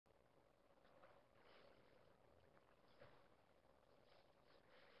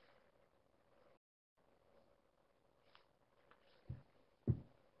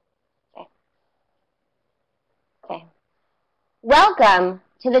Welcome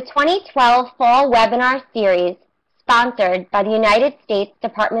to the 2012 Fall Webinar Series sponsored by the United States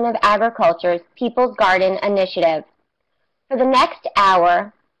Department of Agriculture's People's Garden Initiative. For the next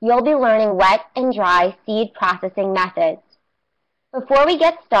hour, you'll be learning wet and dry seed processing methods. Before we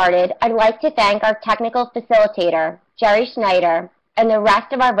get started, I'd like to thank our technical facilitator, Jerry Schneider, and the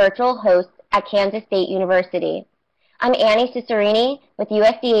rest of our virtual hosts at Kansas State University. I'm Annie Cicerini with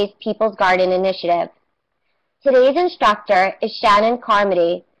USDA's People's Garden Initiative. Today's instructor is Shannon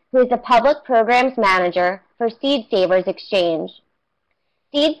Carmody, who is the Public Programs Manager for Seed Savers Exchange.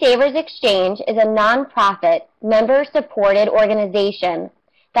 Seed Savers Exchange is a nonprofit, member-supported organization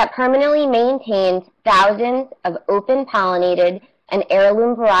that permanently maintains thousands of open-pollinated and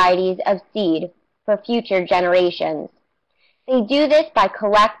heirloom varieties of seed for future generations. They do this by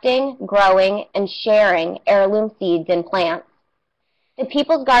collecting, growing, and sharing heirloom seeds and plants. The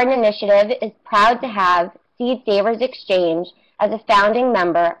People's Garden Initiative is proud to have Seed Savers Exchange as a founding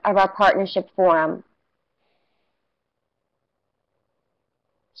member of our partnership forum.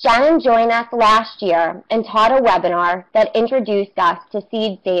 Shannon joined us last year and taught a webinar that introduced us to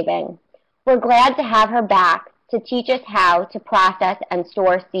seed saving. We're glad to have her back to teach us how to process and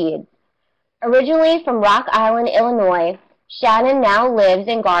store seeds. Originally from Rock Island, Illinois, Shannon now lives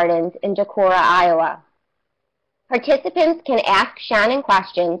and gardens in Decorah, Iowa. Participants can ask Shannon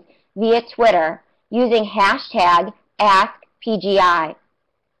questions via Twitter using hashtag AskPGI.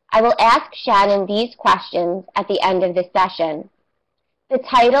 I will ask Shannon these questions at the end of the session. The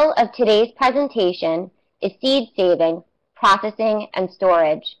title of today's presentation is Seed Saving, Processing, and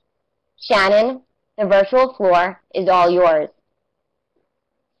Storage. Shannon, the virtual floor is all yours.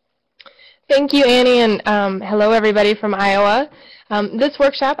 Thank you, Annie, and hello everybody from Iowa. This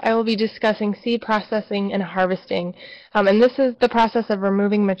workshop I will be discussing seed processing and harvesting, and this is the process of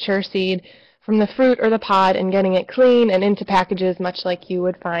removing mature seed from the fruit or the pod and getting it clean and into packages much like you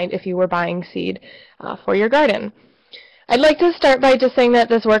would find if you were buying seed for your garden. I'd like to start by just saying that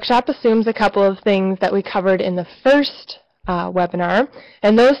this workshop assumes a couple of things that we covered in the first webinar,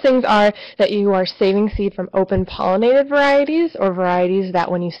 and those things are that you are saving seed from open pollinated varieties, or varieties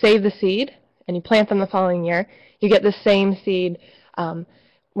that when you save the seed and you plant them the following year, you get the same seed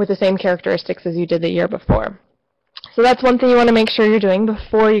with the same characteristics as you did the year before. So that's one thing you want to make sure you're doing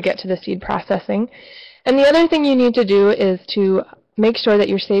before you get to the seed processing. And the other thing you need to do is to make sure that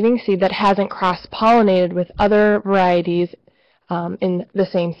you're saving seed that hasn't cross-pollinated with other varieties in the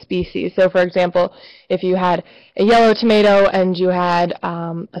same species. So for example, if you had a yellow tomato and you had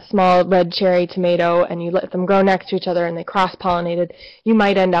a small red cherry tomato and you let them grow next to each other and they cross-pollinated, you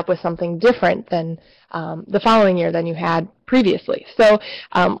might end up with something different than the following year than you had previously. So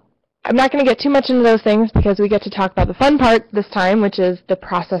I'm not going to get too much into those things because we get to talk about the fun part this time, which is the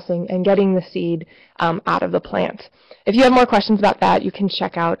processing and getting the seed out of the plant. If you have more questions about that, you can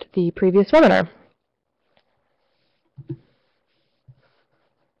check out the previous webinar.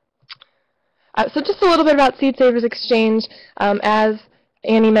 So just a little bit about Seed Savers Exchange. As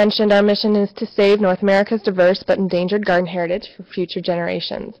Annie mentioned, our mission is to save North America's diverse but endangered garden heritage for future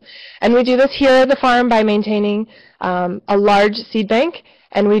generations. And we do this here at the farm by maintaining a large seed bank,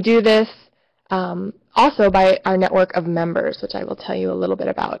 and we do this also by our network of members, which I will tell you a little bit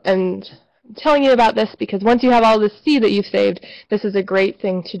about. And I'm telling you about this because once you have all this seed that you've saved, this is a great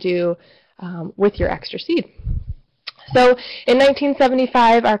thing to do with your extra seed. So in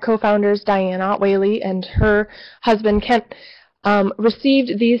 1975, our co-founders Diane Ott Whaley and her husband Kent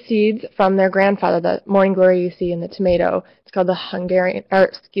received these seeds from their grandfather, the morning glory you see in the tomato. It's called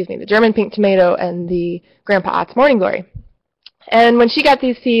the German pink tomato and the Grandpa Ott's morning glory. And when she got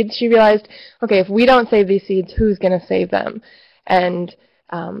these seeds, she realized, okay, if we don't save these seeds, who's going to save them? And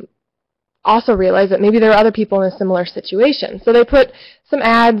also realized that maybe there are other people in a similar situation. So they put some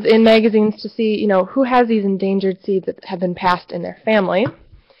ads in magazines to see, who has these endangered seeds that have been passed in their family.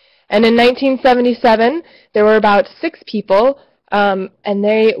 And in 1977, there were about 6 people, and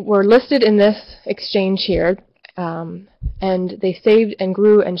they were listed in this exchange here. And they saved and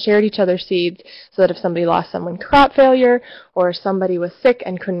grew and shared each other's seeds so that if somebody lost someone to crop failure or somebody was sick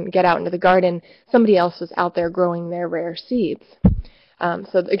and couldn't get out into the garden, somebody else was out there growing their rare seeds.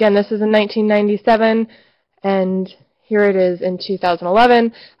 So again, this is in 1997, and here it is in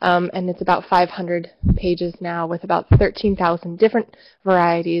 2011, and it's about 500 pages now with about 13,000 different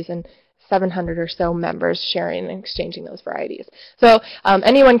varieties and 700 or so members sharing and exchanging those varieties. So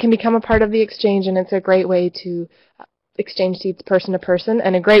anyone can become a part of the exchange, and it's a great way to exchange seeds person to person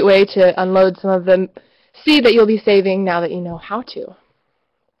and a great way to unload some of the seed that you'll be saving now that you know how to.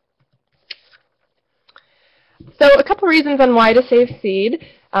 So a couple reasons on why to save seed.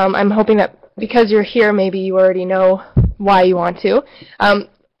 I'm hoping that because you're here, maybe you already know why you want to.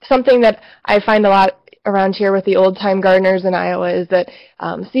 Something that I find a lot around here with the old-time gardeners in Iowa is that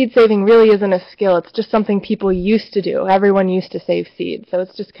seed saving really isn't a skill. It's just something people used to do. Everyone used to save seed. So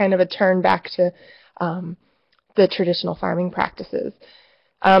it's just kind of a turn back to the traditional farming practices.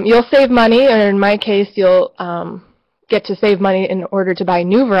 You'll save money, or in my case, you'll get to save money in order to buy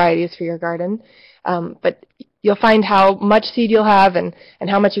new varieties for your garden. But you'll find how much seed you'll have and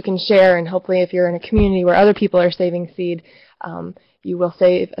how much you can share, and hopefully if you're in a community where other people are saving seed, you will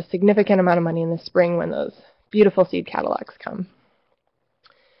save a significant amount of money in the spring when those beautiful seed catalogs come.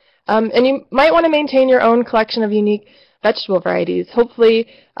 And you might want to maintain your own collection of unique vegetable varieties. Hopefully,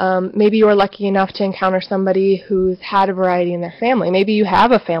 maybe you are lucky enough to encounter somebody who's had a variety in their family. Maybe you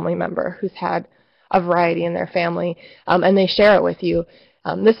have a family member who's had a variety in their family, and they share it with you.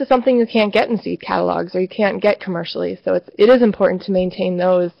 This is something you can't get in seed catalogs, or you can't get commercially, so it is important to maintain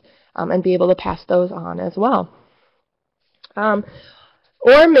those and be able to pass those on as well.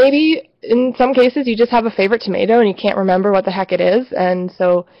 Or maybe in some cases you just have a favorite tomato and you can't remember what the heck it is, and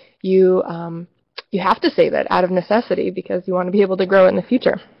so you have to save it out of necessity because you want to be able to grow it in the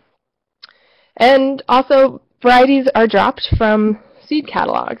future. And also, varieties are dropped from seed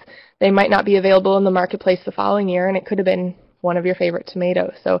catalogs. They might not be available in the marketplace the following year, and it could have been one of your favorite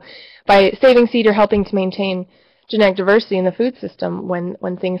tomatoes. So by saving seed, you're helping to maintain genetic diversity in the food system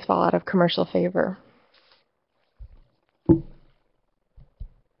when things fall out of commercial favor.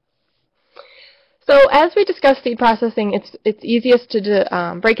 So as we discuss seed processing, it's easiest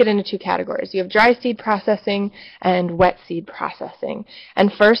to break it into two categories. You have dry seed processing and wet seed processing.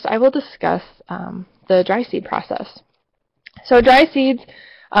 And first, I will discuss the dry seed process. So dry seeds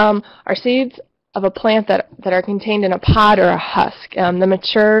are seeds of a plant that are contained in a pod or a husk. The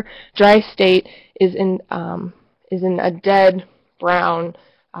mature dry state is in a dead brown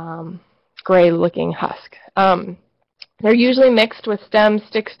gray-looking husk. They're usually mixed with stems,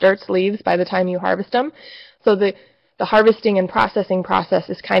 sticks, dirts, leaves by the time you harvest them. So the harvesting and processing process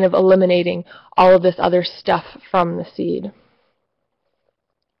is kind of eliminating all of this other stuff from the seed.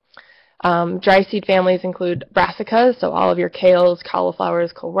 Dry seed families include brassicas, so all of your kales,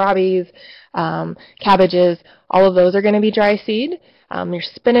 cauliflowers, kohlrabis, cabbages, all of those are going to be dry seed. Your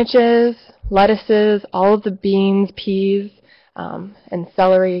spinaches, lettuces, all of the beans, peas, and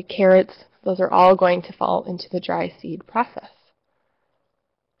celery, carrots, those are all going to fall into the dry seed process.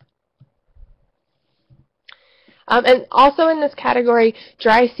 And also in this category,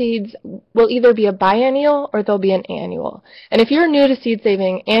 dry seeds will either be a biennial or they'll be an annual. And if you're new to seed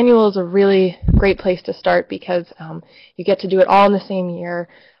saving, annual is a really great place to start because you get to do it all in the same year,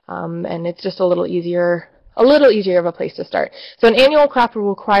 and it's just a little easier of a place to start. So an annual crop will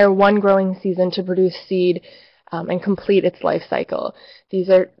require one growing season to produce seed and complete its life cycle. These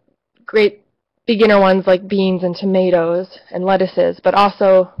are great beginner ones like beans and tomatoes and lettuces, but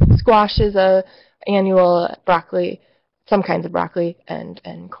also squash is a annual, broccoli, some kinds of broccoli, and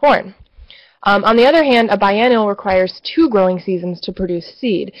corn. On the other hand, a biennial requires 2 growing seasons to produce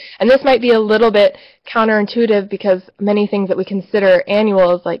seed. And this might be a little bit counterintuitive because many things that we consider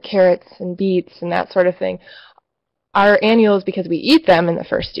annuals, like carrots and beets and that sort of thing, are annuals because we eat them in the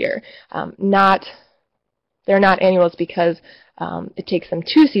first year. They're not annuals because it takes them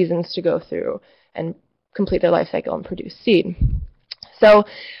 2 seasons to go through and complete their life cycle and produce seed. So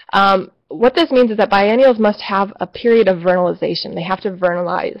what this means is that biennials must have a period of vernalization. They have to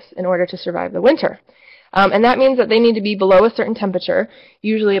vernalize in order to survive the winter. And that means that they need to be below a certain temperature,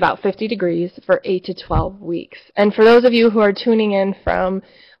 usually about 50 degrees, for 8 to 12 weeks. And for those of you who are tuning in from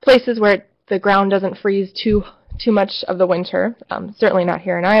places where the ground doesn't freeze too much of the winter, certainly not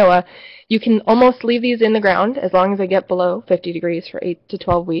here in Iowa, you can almost leave these in the ground as long as they get below 50 degrees for 8 to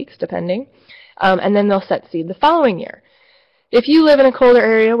 12 weeks, depending, and then they'll set seed the following year. If you live in a colder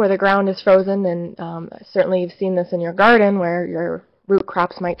area where the ground is frozen, and certainly you've seen this in your garden where your root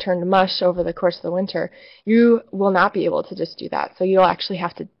crops might turn to mush over the course of the winter, you will not be able to just do that. So you'll actually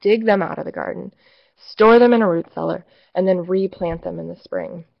have to dig them out of the garden, store them in a root cellar, and then replant them in the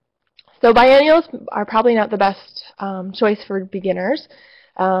spring. So biennials are probably not the best choice for beginners,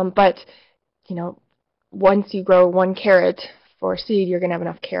 but you know, once you grow 1 carrot for seed, you're going to have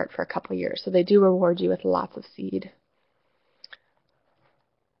enough carrot for a couple of years. So they do reward you with lots of seed.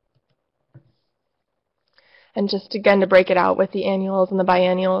 And just again to break it out with the annuals and the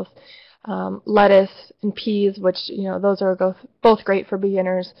biennials, lettuce and peas, which those are both great for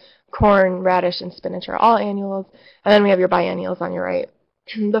beginners. Corn, radish, and spinach are all annuals, and then we have your biennials on your right.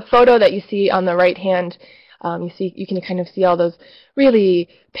 The photo that you see on the right hand, you can kind of see all those really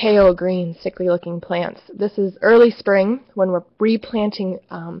pale green, sickly-looking plants. This is early spring when we're replanting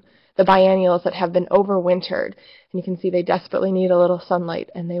the biennials that have been overwintered. And you can see they desperately need a little sunlight,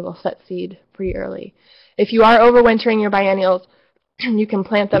 and they will set seed pretty early. If you are overwintering your biennials, you can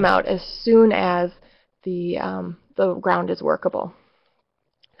plant them out as soon as the ground is workable.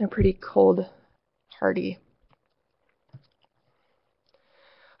 They're pretty cold hardy.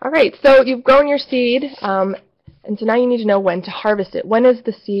 All right, so you've grown your seed, and so now you need to know when to harvest it. When is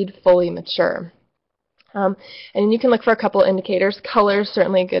the seed fully mature? And you can look for a couple indicators. Color is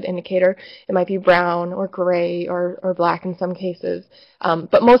certainly a good indicator. It might be brown or gray or black in some cases.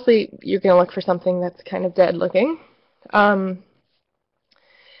 But mostly you're going to look for something that's kind of dead looking.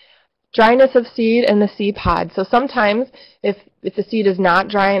 Dryness of seed and the seed pod. So sometimes if the seed is not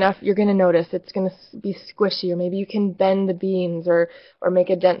dry enough, you're going to notice it's going to be squishy, or maybe you can bend the beans or make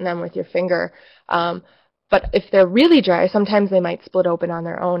a dent in them with your finger. But if they're really dry, sometimes they might split open on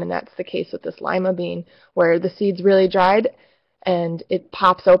their own, and that's the case with this lima bean, where the seed's really dried and it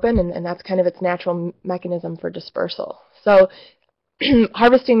pops open, and that's kind of its natural mechanism for dispersal. So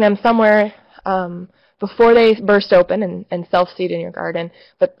harvesting them somewhere before they burst open and self-seed in your garden,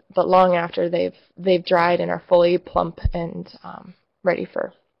 but long after they've dried and are fully plump and ready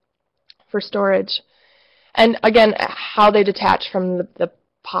for storage. And again, how they detach from the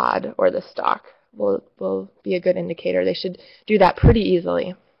pod or the stalk will be a good indicator. They should do that pretty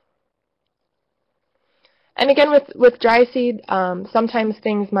easily. And again, with dry seed, sometimes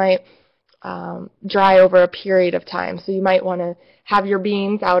things might dry over a period of time. So you might want to have your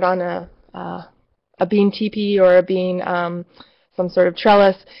beans out on a bean teepee or a bean, some sort of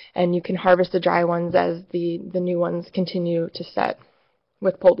trellis, and you can harvest the dry ones as the new ones continue to set,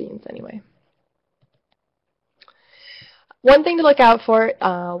 with pole beans anyway. One thing to look out for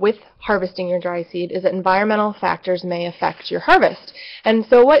with harvesting your dry seed is that environmental factors may affect your harvest. And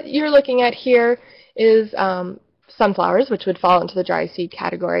so what you're looking at here is sunflowers, which would fall into the dry seed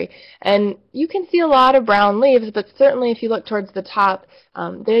category. And you can see a lot of brown leaves, but certainly if you look towards the top,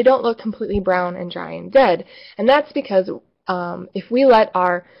 they don't look completely brown and dry and dead. And that's because if we let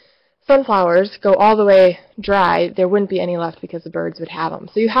our sunflowers go all the way dry, there wouldn't be any left because the birds would have them.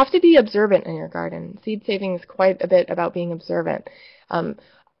 So you have to be observant in your garden. Seed saving is quite a bit about being observant.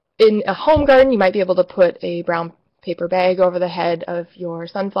 In a home garden, you might be able to put a brown paper bag over the head of your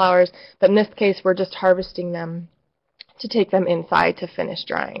sunflowers, but in this case, we're just harvesting them to take them inside to finish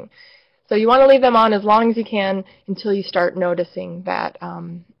drying. So you want to leave them on as long as you can until you start noticing that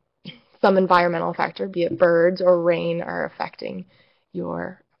some environmental factor, be it birds or rain, are affecting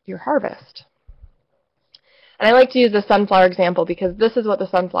your harvest. And I like to use the sunflower example because this is what the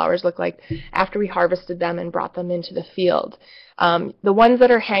sunflowers look like after we harvested them and brought them into the field. The ones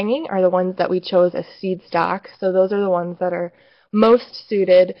that are hanging are the ones that we chose as seed stock, so those are the ones that are most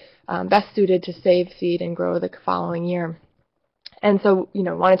suited, best suited to save seed and grow the following year. And so,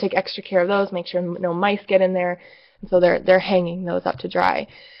 want to take extra care of those, make sure no mice get in there, and so they're hanging those up to dry.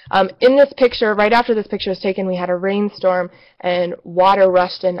 In this picture, right after this picture was taken, we had a rainstorm and water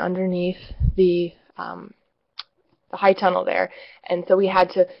rushed in underneath the high tunnel there. And so we had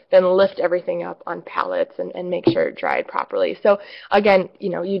to then lift everything up on pallets and make sure it dried properly. So again,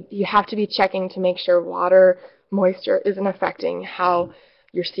 you have to be checking to make sure water moisture isn't affecting how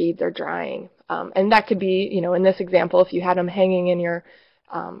your seeds are drying. And that could be, in this example, if you had them hanging in your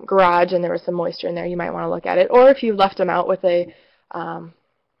garage and there was some moisture in there, you might want to look at it. Or if you left them out with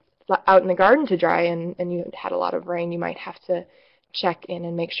out in the garden to dry and you had a lot of rain, you might have to check in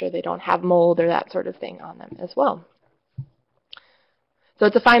and make sure they don't have mold or that sort of thing on them as well. So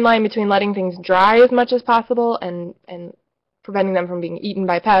it's a fine line between letting things dry as much as possible and preventing them from being eaten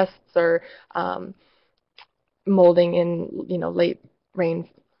by pests or molding in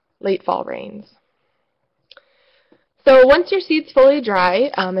late fall rains. So once your seed's fully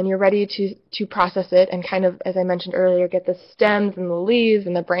dry and you're ready to process it and kind of, as I mentioned earlier, get the stems and the leaves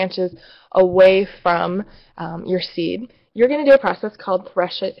and the branches away from your seed, you're going to do a process called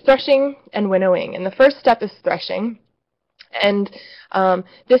threshing and winnowing. And the first step is threshing. And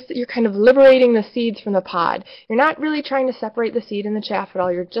you're kind of liberating the seeds from the pod. You're not really trying to separate the seed and the chaff at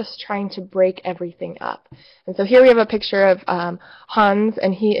all. You're just trying to break everything up. And so here we have a picture of Hans,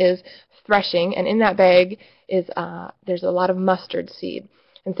 and he is threshing. And in that bag is there's a lot of mustard seed.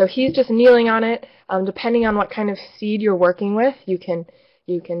 And so he's just kneeling on it. Depending on what kind of seed you're working with, you can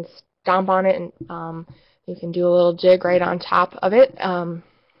stomp on it and you can do a little jig right on top of it. And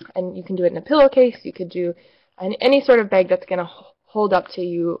you can do it in a pillowcase. You could do any sort of bag that's going to hold up to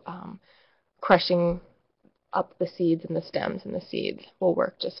you crushing up the seeds and the stems and the seeds will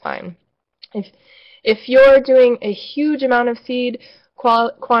work just fine. If you're doing a huge amount of seed,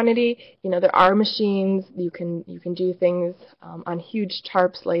 quantity, there are machines. You can do things on huge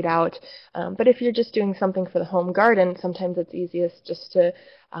tarps laid out. But if you're just doing something for the home garden, sometimes it's easiest just to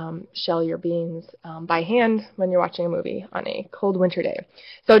shell your beans by hand when you're watching a movie on a cold winter day.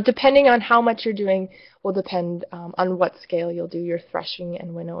 So depending on how much you're doing will depend on what scale you'll do your threshing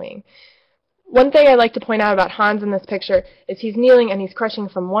and winnowing. One thing I like to point out about Hans in this picture is he's kneeling and he's crushing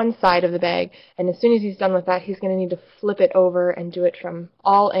from one side of the bag, and as soon as he's done with that, he's going to need to flip it over and do it from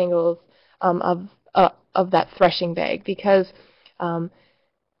all angles of that threshing bag, because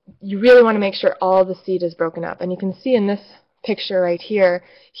you really want to make sure all the seed is broken up. And you can see in this picture right here,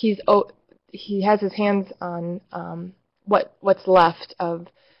 he has his hands on what's left of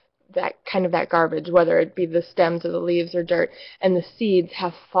that garbage, whether it be the stems or the leaves or dirt, and the seeds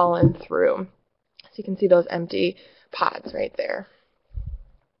have fallen through. So you can see those empty pods right there.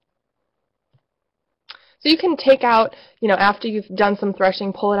 So you can take out, after you've done some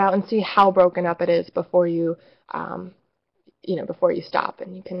threshing, pull it out and see how broken up it is before you, before you stop,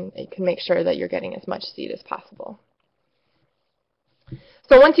 and you can make sure that you're getting as much seed as possible.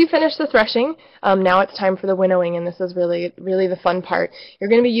 So once you finish the threshing, now it's time for the winnowing, and this is really the fun part. You're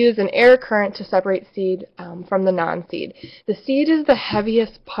going to use an air current to separate seed from the non-seed. The seed is the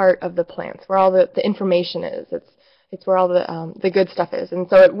heaviest part of the plants, where all the information is. It's where all the good stuff is, and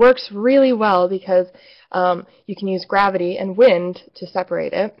so it works really well because you can use gravity and wind to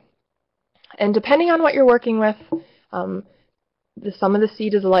separate it. And depending on what you're working with, some of the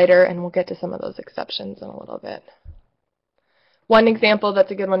seed is lighter, and we'll get to some of those exceptions in a little bit. One example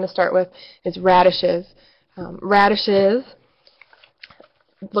that's a good one to start with is radishes. Radishes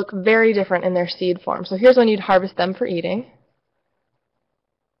look very different in their seed form. So here's when you'd harvest them for eating.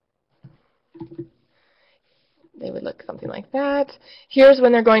 They would look something like that. Here's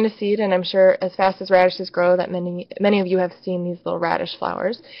when they're going to seed, and I'm sure as fast as radishes grow that many of you have seen these little radish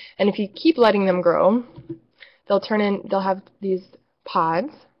flowers. And if you keep letting them grow, they'll have these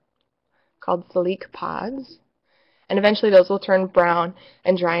pods called silique pods. And eventually those will turn brown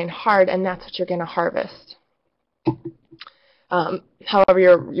and dry and hard, and that's what you're going to harvest. However,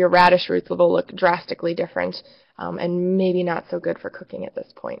 your radish roots will look drastically different and maybe not so good for cooking at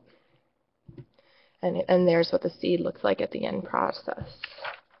this point. And there's what the seed looks like at the end process.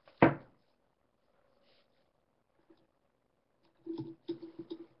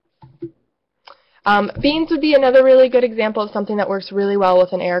 Beans would be another really good example of something that works really well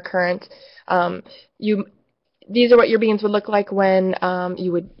with an air current. These are what your beans would look like when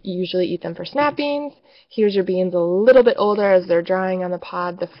you would usually eat them for snap beans. Here's your beans a little bit older as they're drying on the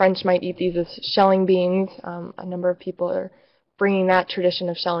pod. The French might eat these as shelling beans. A number of people are bringing that tradition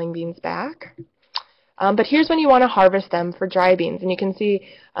of shelling beans back. But here's when you want to harvest them for dry beans. And you can see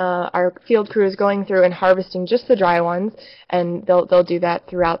our field crew is going through and harvesting just the dry ones, and they'll do that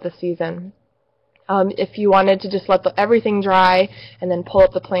throughout the season. If you wanted to just let everything dry and then pull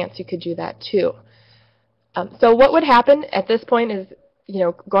up the plants, you could do that too. So what would happen at this point is,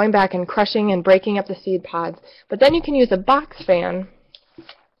 going back and crushing and breaking up the seed pods. But then you can use a box fan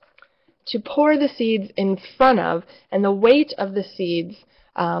to pour the seeds in front of, and the weight of the seeds,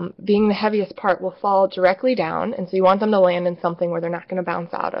 being the heaviest part, will fall directly down. And so you want them to land in something where they're not going to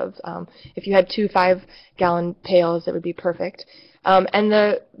bounce out of. If you had 2 5-gallon pails, it would be perfect. And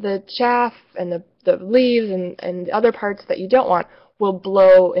the chaff and the leaves and the other parts that you don't want will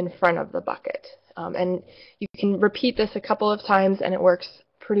blow in front of the bucket. And you can repeat this a couple of times, and it works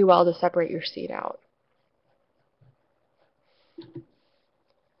pretty well to separate your seed out.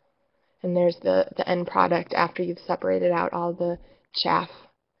 And there's the end product after you've separated out all the chaff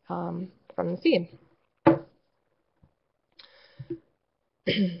from the seed.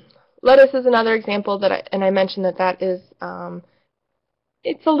 Lettuce is another example that I mentioned that is,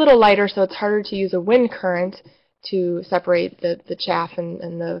 it's a little lighter, so it's harder to use a wind current to separate the chaff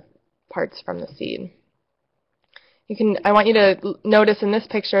and the parts from the seed. I want you to notice in this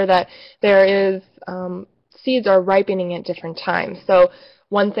picture that there is seeds are ripening at different times. So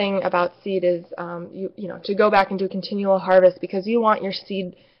one thing about seed is to go back and do continual harvest, because you want your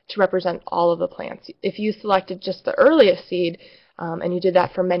seed to represent all of the plants. If you selected just the earliest seed and you did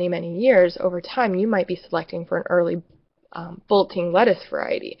that for many, many years, over time you might be selecting for an early bolting lettuce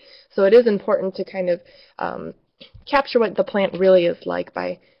variety. So it is important to kind of capture what the plant really is like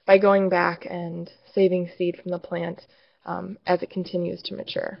by going back and saving seed from the plant as it continues to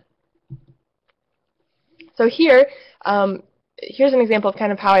mature. So here's an example of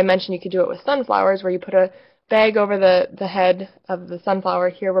kind of how I mentioned you could do it with sunflowers, where you put a bag over the head of the sunflower.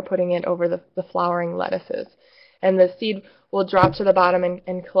 Here we're putting it over the flowering lettuces. And the seed will drop to the bottom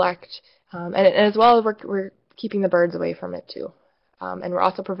and collect. And as well as we're keeping the birds away from it too. And we're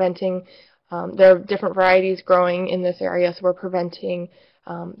also preventing, there are different varieties growing in this area, so we're preventing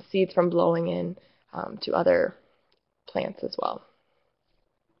seeds from blowing in to other plants as well.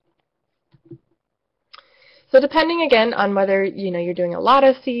 So depending again on whether you're doing a lot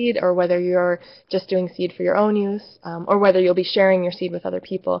of seed or whether you're just doing seed for your own use or whether you'll be sharing your seed with other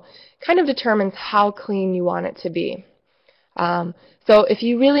people, kind of determines how clean you want it to be. So if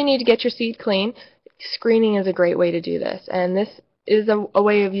you really need to get your seed clean, screening is a great way to do this. And this is a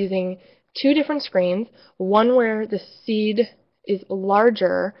way of using two different screens, one where the seed is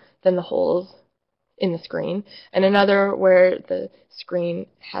larger than the holes in the screen, and another where the screen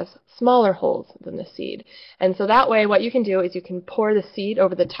has smaller holes than the seed. And so that way what you can do is you can pour the seed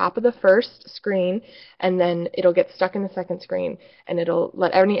over the top of the first screen, and then it'll get stuck in the second screen, and it'll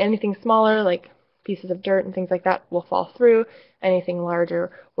let anything smaller, like pieces of dirt and things like that, will fall through. Anything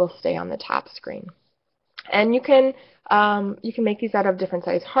larger will stay on the top screen. And you can make these out of different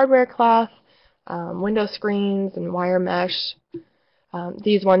size hardware cloth, window screens, and wire mesh.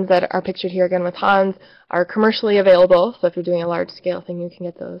 These ones that are pictured here again with Hans are commercially available, so if you're doing a large-scale thing, you can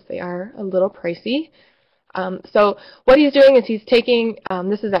get those. They are a little pricey. So what he's doing is he's taking,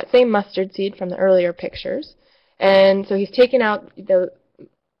 this is that same mustard seed from the earlier pictures, and so he's taking out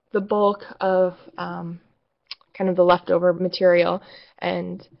the bulk of kind of the leftover material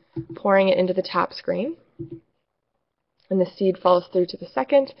and pouring it into the top screen. And the seed falls through to the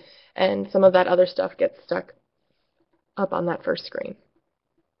second, and some of that other stuff gets stuck up on that first screen.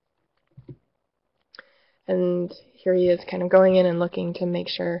 And here he is kind of going in and looking to make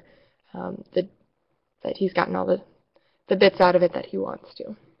sure that he's gotten all the bits out of it that he wants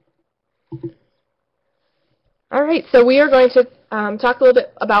to. All right, so we are going to talk a little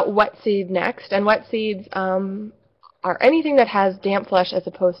bit about wet seed next. And wet seeds are anything that has damp flesh as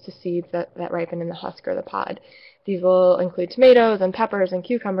opposed to seeds that ripen in the husk or the pod. These will include tomatoes and peppers and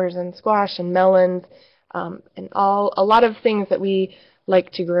cucumbers and squash and melons, and a lot of things that we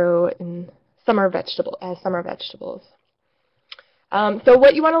like to grow in as summer vegetables. So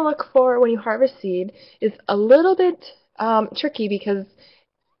what you want to look for when you harvest seed is a little bit tricky, because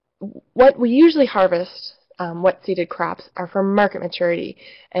what we usually harvest, wet-seeded crops, are from market maturity,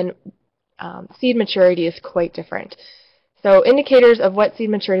 and seed maturity is quite different. So indicators of wet seed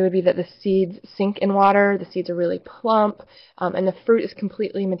maturity would be that the seeds sink in water, the seeds are really plump, and the fruit is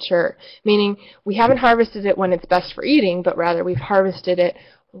completely mature, meaning we haven't harvested it when it's best for eating, but rather we've harvested it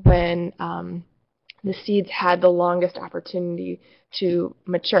when the seeds had the longest opportunity to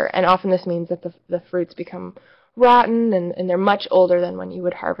mature. And often this means that the fruits become rotten, and they're much older than when you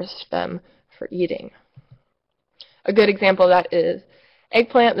would harvest them for eating. A good example of that is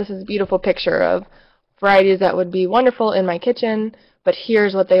eggplant. This is a beautiful picture of varieties that would be wonderful in my kitchen, but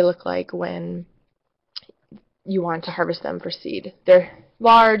here's what they look like when you want to harvest them for seed. They're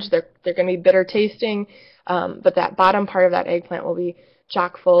large, they're going to be bitter tasting, but that bottom part of that eggplant will be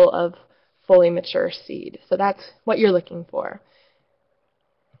chock full of fully mature seed. So that's what you're looking for.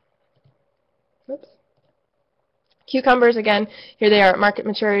 Oops. Cucumbers, again, here they are at market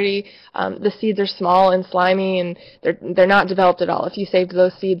maturity. The seeds are small and slimy, and they're not developed at all. If you saved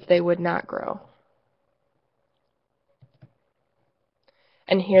those seeds, they would not grow.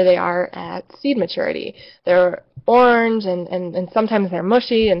 And here they are at seed maturity. They're orange, and sometimes they're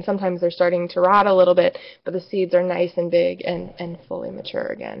mushy, and sometimes they're starting to rot a little bit, but the seeds are nice and big and fully mature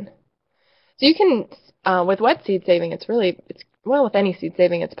again. So you can, with wet seed saving, well, with any seed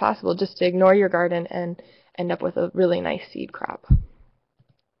saving, it's possible just to ignore your garden and end up with a really nice seed crop.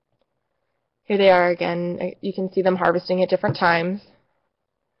 Here they are again. You can see them harvesting at different times.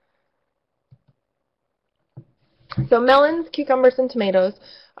 So melons, cucumbers, and tomatoes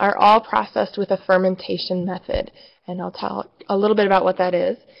are all processed with a fermentation method, and I'll talk a little bit about what that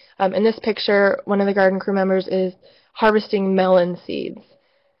is. In this picture, one of the garden crew members is harvesting melon seeds.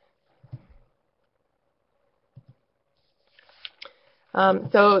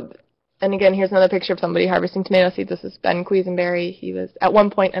 And again, here's another picture of somebody harvesting tomato seeds. This is Ben Quisenberry. He was at one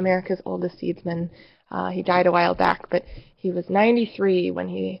point America's oldest seedsman. He died a while back, but he was 93 when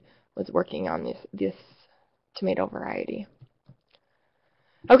he was working on this tomato variety.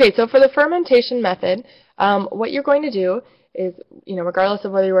 Okay, so for the fermentation method, what you're going to do is, regardless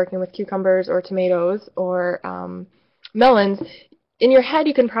of whether you're working with cucumbers or tomatoes or melons, in your head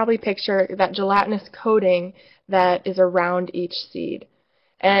you can probably picture that gelatinous coating that is around each seed.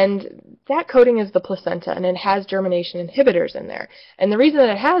 And that coating is the placenta, and it has germination inhibitors in there. And the reason that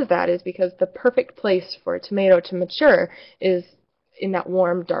it has that is because the perfect place for a tomato to mature is in that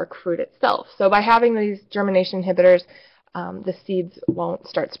warm, dark fruit itself. So by having these germination inhibitors the seeds won't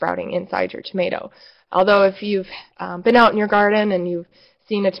start sprouting inside your tomato. Although if you've been out in your garden and you've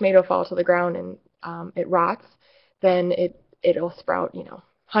seen a tomato fall to the ground and it rots, then it'll sprout,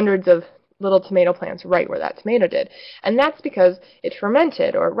 hundreds of little tomato plants right where that tomato did. And that's because it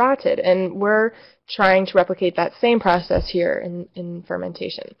fermented or rotted, and we're trying to replicate that same process here in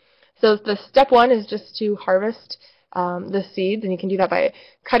fermentation. So the step one is just to harvest the seeds, and you can do that by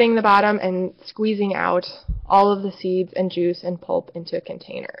cutting the bottom and squeezing out all of the seeds and juice and pulp into a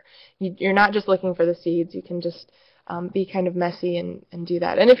container. You're not just looking for the seeds. You can just be kind of messy and do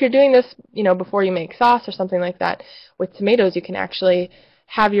that. And if you're doing this, before you make sauce or something like that with tomatoes, you can actually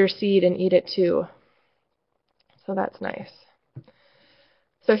have your seed and eat it too. So that's nice.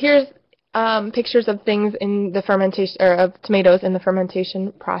 So here's pictures of things in the fermentation, or of tomatoes in the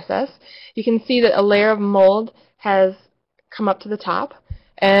fermentation process. You can see that a layer of mold has come up to the top,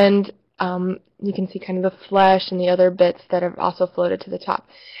 and you can see kind of the flesh and the other bits that have also floated to the top.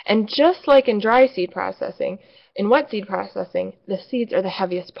 And just like in dry seed processing, in wet seed processing, the seeds are the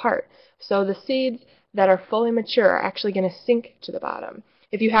heaviest part. So the seeds that are fully mature are actually going to sink to the bottom.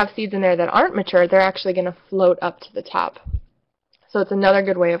 If you have seeds in there that aren't mature, they're actually going to float up to the top. So it's another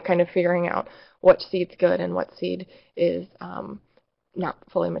good way of kind of figuring out what seed's good and what seed is not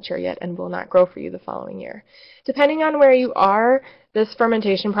fully mature yet and will not grow for you the following year. Depending on where you are, this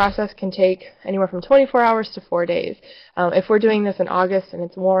fermentation process can take anywhere from 24 hours to 4 days. If we're doing this in August and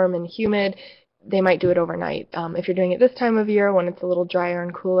it's warm and humid, they might do it overnight. If you're doing it this time of year when it's a little drier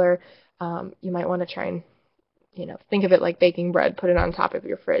and cooler, you might want to try and think of it like baking bread. Put it on top of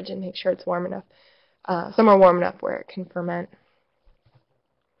your fridge and make sure it's warm enough, somewhere warm enough where it can ferment.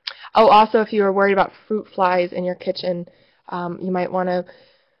 Oh, also, if you are worried about fruit flies in your kitchen, you might want to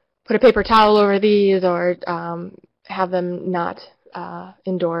put a paper towel over these, or have them not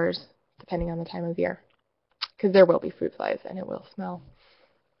indoors, depending on the time of year, because there will be fruit flies and it will smell.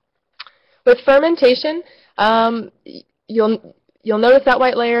 With fermentation, you'll notice that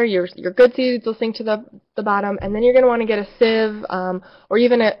white layer. Your good seeds will sink to the bottom, and then you're going to want to get a sieve, or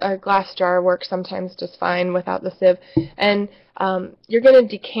even a glass jar works sometimes just fine without the sieve, and you're going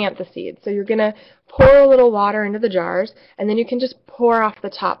to decant the seeds. So you're going to pour a little water into the jars, and then you can just pour off the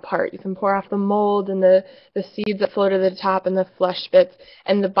top part. You can pour off the mold and the seeds that float to the top and the flesh bits,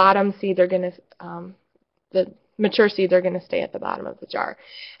 and the bottom seeds are going to, the mature seeds are going to stay at the bottom of the jar.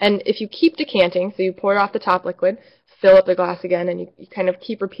 And if you keep decanting, so you pour off the top liquid, fill up the glass again, and you kind of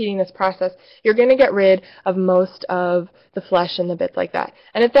keep repeating this process, you're going to get rid of most of the flesh and the bits like that.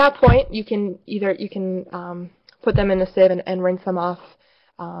 And at that point, you can put them in the sieve and rinse them off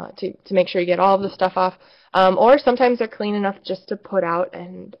to make sure you get all of the stuff off. Or sometimes they're clean enough just to put out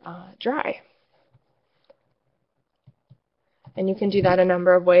and dry. And you can do that a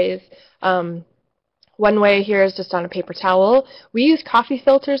number of ways. One way here is just on a paper towel. We use coffee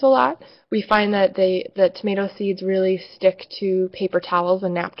filters a lot. We find that the tomato seeds really stick to paper towels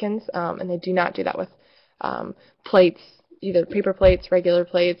and napkins, and they do not do that with plates, either paper plates, regular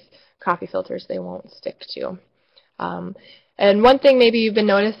plates, coffee filters. They won't stick to. And one thing maybe you've been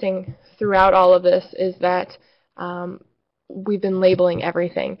noticing throughout all of this is that we've been labeling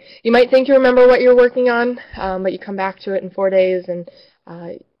everything. You might think you remember what you're working on, but you come back to it in 4 days and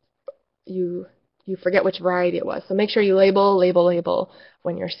you forget which variety it was. So make sure you label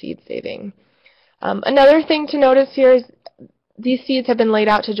when you're seed saving. Another thing to notice here is these seeds have been laid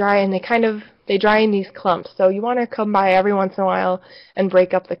out to dry, and they dry in these clumps. So you want to come by every once in a while and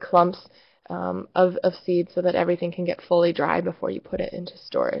break up the clumps of seeds so that everything can get fully dry before you put it into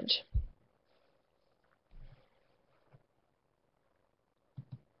storage.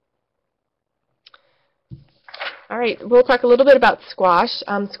 All right, we'll talk a little bit about squash.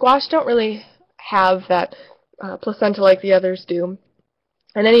 Squash don't really have that placenta like the others do.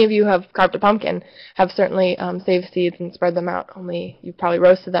 And any of you who have carved a pumpkin have certainly saved seeds and spread them out, only you've probably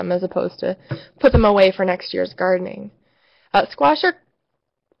roasted them as opposed to put them away for next year's gardening. Squash are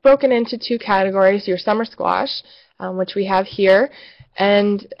broken into two categories: your summer squash, which we have here,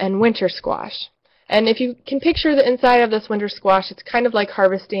 and winter squash. And if you can picture the inside of this winter squash, it's kind of like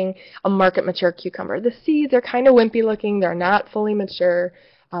harvesting a market mature cucumber. The seeds are kind of wimpy looking, they're not fully mature,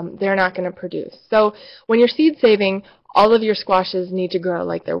 they're not going to produce. So when you're seed saving, all of your squashes need to grow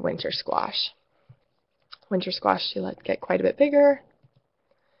like their winter squash. Winter squash, you let get quite a bit bigger.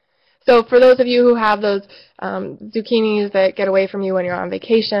 So for those of you who have those zucchinis that get away from you when you're on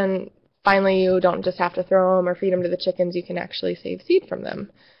vacation, finally you don't just have to throw them or feed them to the chickens, you can actually save seed from them,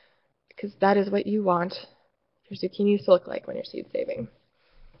 because that is what you want your zucchinis to look like when you're seed saving.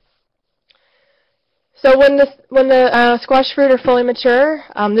 So when the squash fruit are fully mature,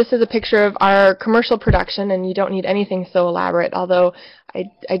 this is a picture of our commercial production, and you don't need anything so elaborate, although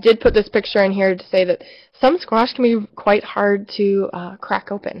I did put this picture in here to say that some squash can be quite hard to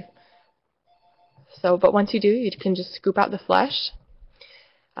crack open. So, but once you do, you can just scoop out the flesh.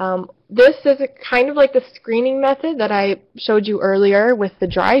 This is kind of like the screening method that I showed you earlier with the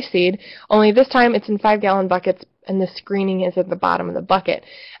dry seed, only this time it's in 5-gallon buckets and the screening is at the bottom of the bucket.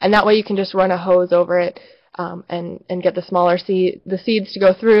 And that way you can just run a hose over it and get the smaller seeds to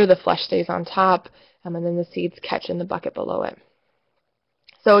go through, the flesh stays on top, and then the seeds catch in the bucket below it.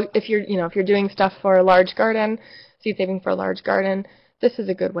 So if you're doing stuff for a large garden, seed saving for a large garden, this is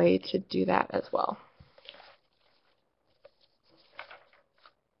a good way to do that as well.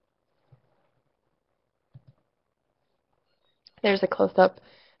 There's a close-up,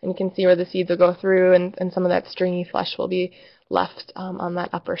 and you can see where the seeds will go through, and some of that stringy flesh will be left on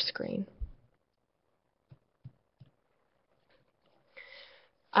that upper screen.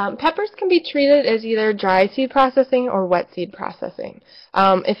 Peppers can be treated as either dry seed processing or wet seed processing.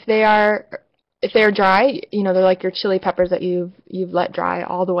 If they are dry, they're like your chili peppers that you've let dry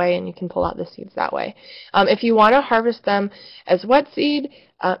all the way, and you can pull out the seeds that way. If you want to harvest them as wet seed,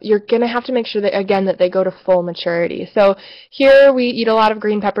 you're going to have to make sure that they go to full maturity. So here we eat a lot of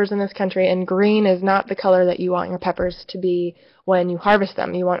green peppers in this country, and green is not the color that you want your peppers to be when you harvest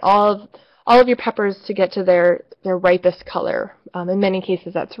them. You want all of your peppers to get to their ripest color. In many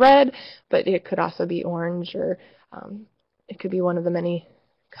cases that's red, but it could also be orange, or it could be one of the many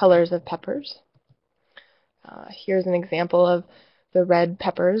colors of peppers. Here's an example of the red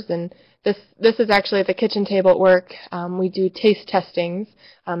peppers, and this is actually at the kitchen table at work. We do taste testings,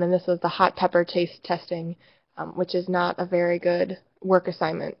 and this was the hot pepper taste testing, which is not a very good work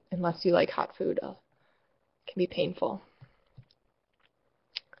assignment unless you like hot food. It can be painful.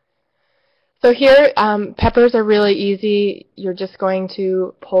 So here, peppers are really easy. You're just going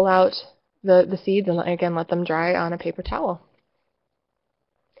to pull out the seeds and, again, let them dry on a paper towel.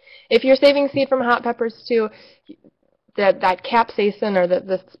 If you're saving seed from hot peppers too, that capsaicin, or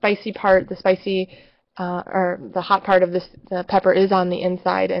the spicy part, or the hot part of the pepper is on the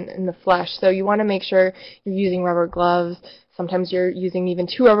inside and in the flesh. So you want to make sure you're using rubber gloves. Sometimes you're using even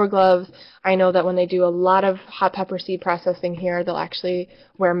 2 rubber gloves. I know that when they do a lot of hot pepper seed processing here, they'll actually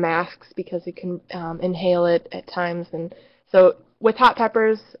wear masks because you can inhale it at times. And so with hot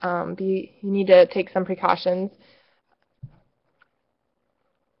peppers, you need to take some precautions.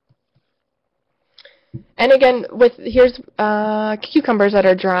 And again, here's cucumbers that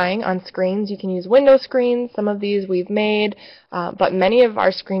are drying on screens. You can use window screens. Some of these we've made, but many of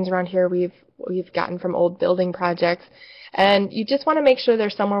our screens around here we've gotten from old building projects. And you just want to make sure they're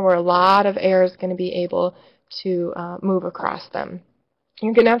somewhere where a lot of air is going to be able to move across them.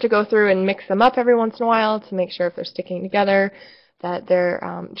 You're going to have to go through and mix them up every once in a while to make sure if they're sticking together, that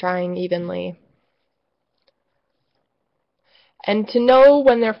they're drying evenly. And to know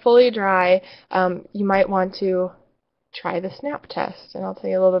when they're fully dry, you might want to try the snap test. And I'll tell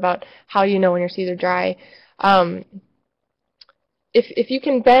you a little bit about how you know when your seeds are dry. If you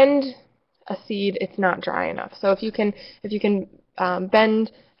can bend a seed, it's not dry enough. So if you can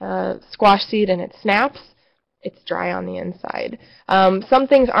bend a squash seed and it snaps, it's dry on the inside. Some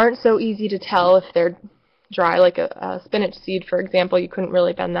things aren't so easy to tell if they're dry, like a spinach seed, for example. You couldn't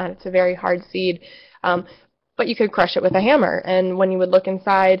really bend that. It's a very hard seed. But you could crush it with a hammer, and when you would look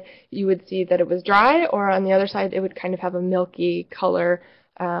inside, you would see that it was dry, or on the other side, it would kind of have a milky color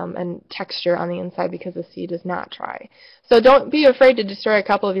and texture on the inside because the seed is not dry. So don't be afraid to destroy a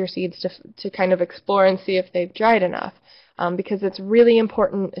couple of your seeds to kind of explore and see if they've dried enough, because it's really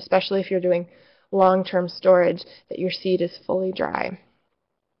important, especially if you're doing long-term storage, that your seed is fully dry.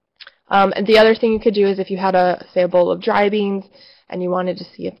 And the other thing you could do is if you had say a bowl of dry beans and you wanted to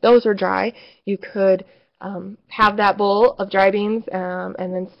see if those were dry, you could have that bowl of dry beans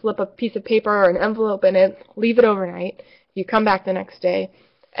and then slip a piece of paper or an envelope in it, leave it overnight. You come back the next day,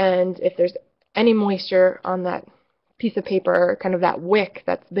 and if there's any moisture on that piece of paper, kind of that wick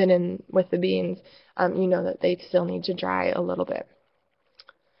that's been in with the beans, you know that they still need to dry a little bit.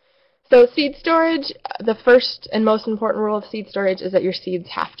 So seed storage, the first and most important rule of seed storage is that your seeds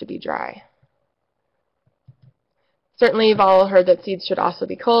have to be dry. Certainly you've all heard that seeds should also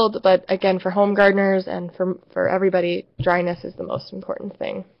be cold, but again, for home gardeners and for everybody, dryness is the most important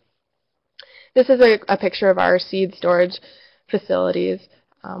thing. This is a picture of our seed storage facilities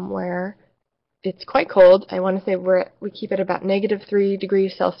where it's quite cold. I want to say we keep it about -3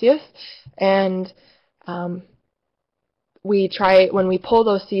 degrees Celsius, and we try, when we pull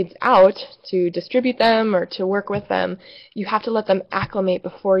those seeds out to distribute them or to work with them, you have to let them acclimate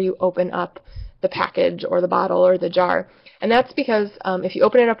before you open up the package or the bottle or the jar. And that's because if you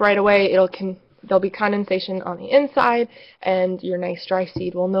open it up right away, there'll be condensation on the inside, and your nice dry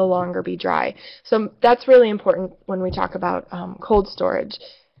seed will no longer be dry. So that's really important when we talk about cold storage.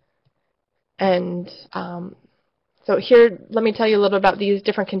 And so here, let me tell you a little bit about these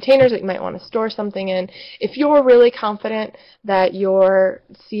different containers that you might want to store something in. If you're really confident that your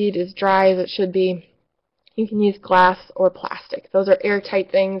seed is dry as it should be, you can use glass or plastic. Those are airtight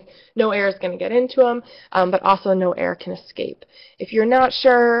things. No air is going to get into them, but also no air can escape. If you're not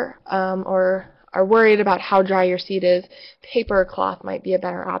sure or are worried about how dry your seed is, paper or cloth might be a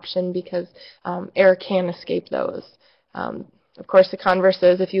better option because air can escape those. Of course, the converse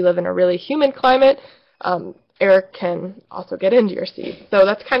is if you live in a really humid climate, air can also get into your seed. So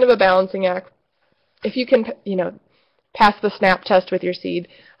that's kind of a balancing act. If you can, pass the snap test with your seed,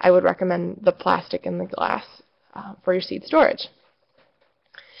 I would recommend the plastic and the glass for your seed storage.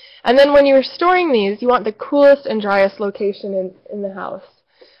 And then when you're storing these, you want the coolest and driest location in the house.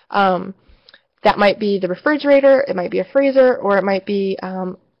 That might be the refrigerator, it might be a freezer, or it might be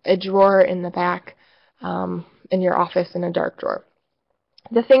a drawer in the back in your office in a dark drawer.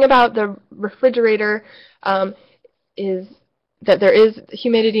 The thing about the refrigerator is that there is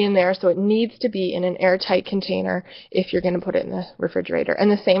humidity in there, so it needs to be in an airtight container if you're going to put it in the refrigerator.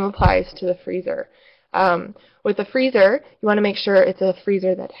 And the same applies to the freezer. With the freezer, you want to make sure it's a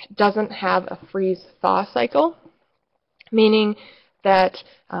freezer that doesn't have a freeze-thaw cycle, meaning that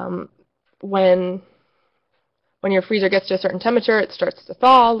when your freezer gets to a certain temperature, it starts to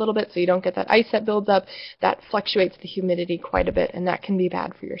thaw a little bit, so you don't get that ice that builds up. That fluctuates the humidity quite a bit, and that can be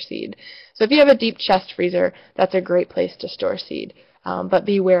bad for your seed. So if you have a deep chest freezer, that's a great place to store seed. But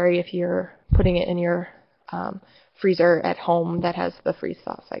be wary if you're putting it in your freezer at home that has the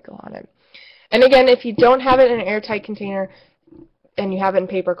freeze-thaw cycle on it. And again, if you don't have it in an airtight container and you have it in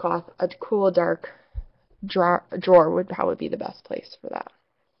paper cloth, a cool, dark drawer would probably be the best place for that.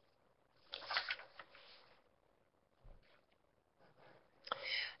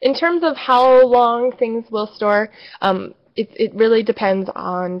 In terms of how long things will store, it really depends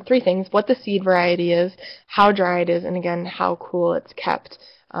on three things: what the seed variety is, how dry it is, and again, how cool it's kept,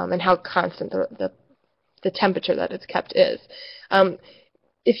 and how constant the temperature that it's kept is.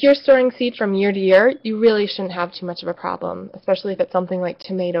 If you're storing seed from year to year, you really shouldn't have too much of a problem, especially if it's something like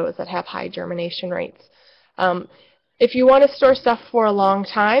tomatoes that have high germination rates. If you want to store stuff for a long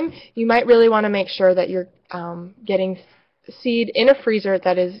time, you might really want to make sure that you're getting seed in a freezer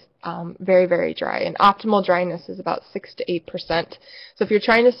that is very, very dry. And optimal dryness is about 6 to 8%. So if you're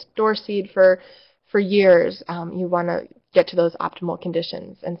trying to store seed for years, you want to get to those optimal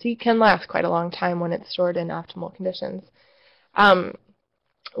conditions. And seed can last quite a long time when it's stored in optimal conditions.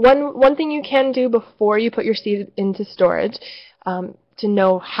 One thing you can do before you put your seed into storage to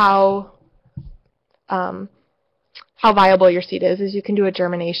know how viable your seed is you can do a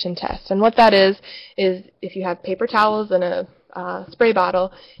germination test. And what that is if you have paper towels and a spray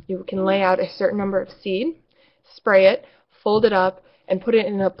bottle, you can lay out a certain number of seed, spray it, fold it up, and put it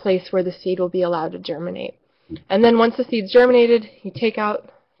in a place where the seed will be allowed to germinate. And then once the seed's germinated, you take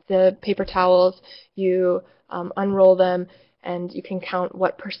out the paper towels, you unroll them, and you can count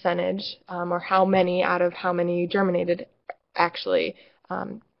what percentage or how many out of how many you germinated actually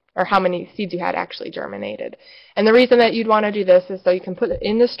or how many seeds you had actually germinated. And the reason that you'd want to do this is so you can put it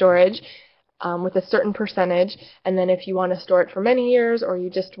in the storage with a certain percentage, and then if you want to store it for many years or you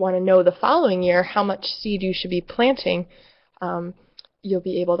just want to know the following year how much seed you should be planting, you'll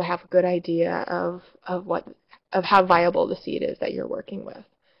be able to have a good idea of how viable the seed is that you're working with.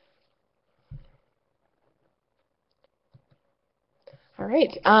 All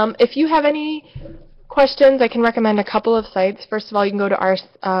right. If you have any questions, I can recommend a couple of sites. First of all, you can go to our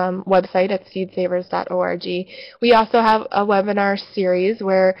website at seedsavers.org. We also have a webinar series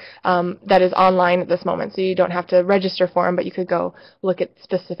where that is online at this moment, so you don't have to register for them, but you could go look at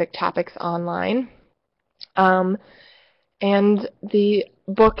specific topics online. And the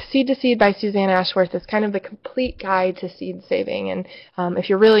book Seed to Seed by Suzanne Ashworth is kind of the complete guide to seed saving. And if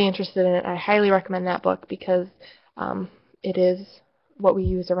you're really interested in it, I highly recommend that book because it is what we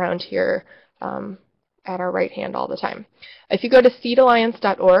use around here at our right hand all the time. If you go to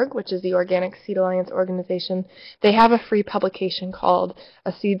seedalliance.org, which is the Organic Seed Alliance organization, they have a free publication called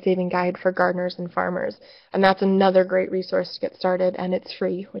A Seed Saving Guide for Gardeners and Farmers. And that's another great resource to get started, and it's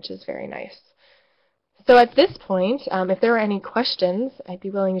free, which is very nice. So at this point, if there are any questions, I'd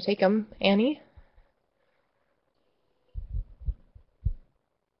be willing to take them. Annie?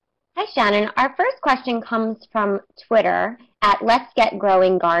 Hi, Shannon. Our first question comes from Twitter at Let's Get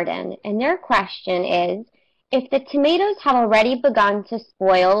Growing Garden. And their question is, if the tomatoes have already begun to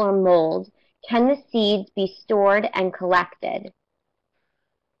spoil or mold, Can the seeds be stored and collected?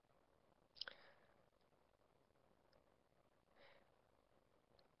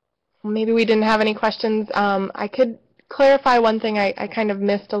 Maybe we didn't have any questions. I could clarify one thing I kind of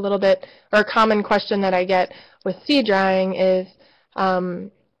missed a little bit, or a common question that I get with seed drying is,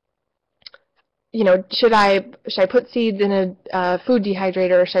 you know, should I put seeds in a food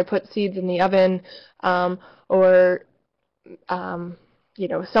dehydrator, or should I put seeds in the oven, or you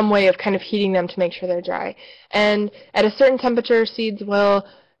know, some way of kind of heating them to make sure they're dry. And at a certain temperature, seeds will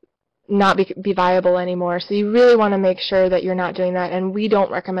not be viable anymore. So you really want to make sure that you're not doing that. And we don't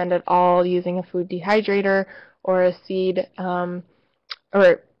recommend at all using a food dehydrator or a seed or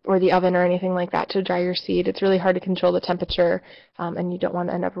the oven or anything like that to dry your seed. It's really hard to control the temperature, and you don't want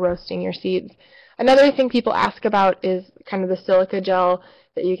to end up roasting your seeds. Another thing people ask about is kind of the silica gel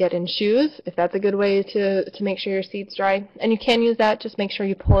that you get in shoes, if that's a good way to make sure your seed's dry. And you can use that, just make sure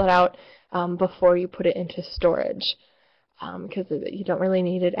you pull it out before you put it into storage, because you don't really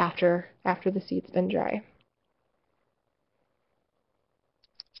need it after the seed's been dry.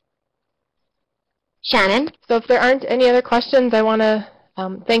 Shannon? So if there aren't any other questions, I want to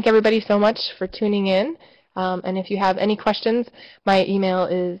thank everybody so much for tuning in. And if you have any questions, my email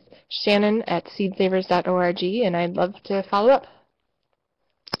is shannon@seedsavers.org, and I'd love to follow up.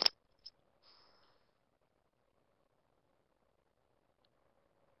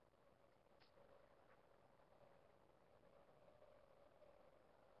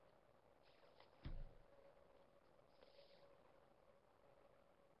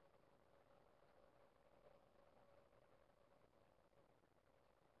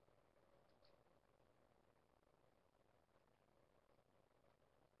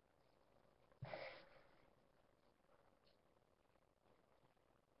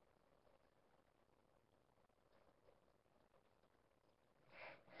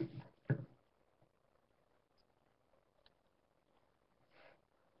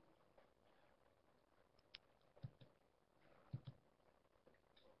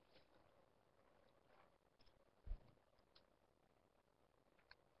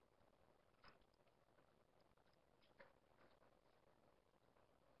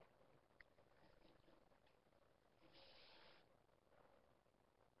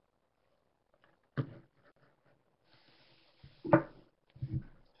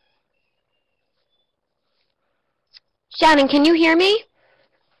 Shannon, can you hear me?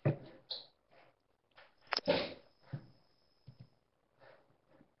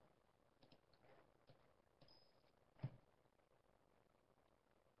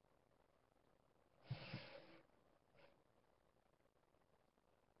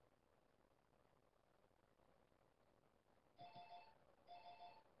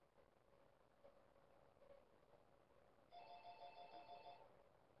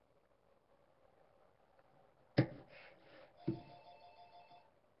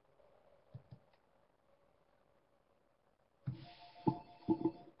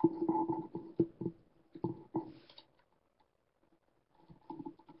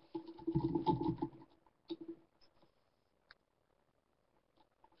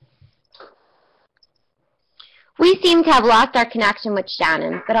 We seem to have lost our connection with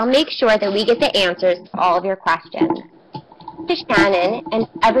Shannon, but I'll make sure that we get the answers to all of your questions. To Shannon and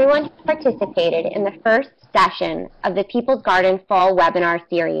everyone who participated in the first session of the People's Garden Fall Webinar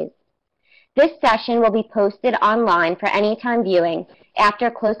Series. This session will be posted online for anytime viewing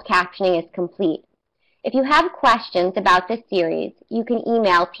after closed captioning is complete. If you have questions about this series, you can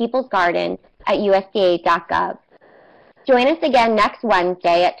email peoplesgarden@usda.gov. Join us again next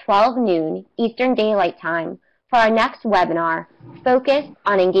Wednesday at 12 noon Eastern Daylight Time for our next webinar focused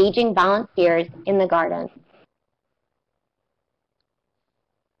on engaging volunteers in the garden.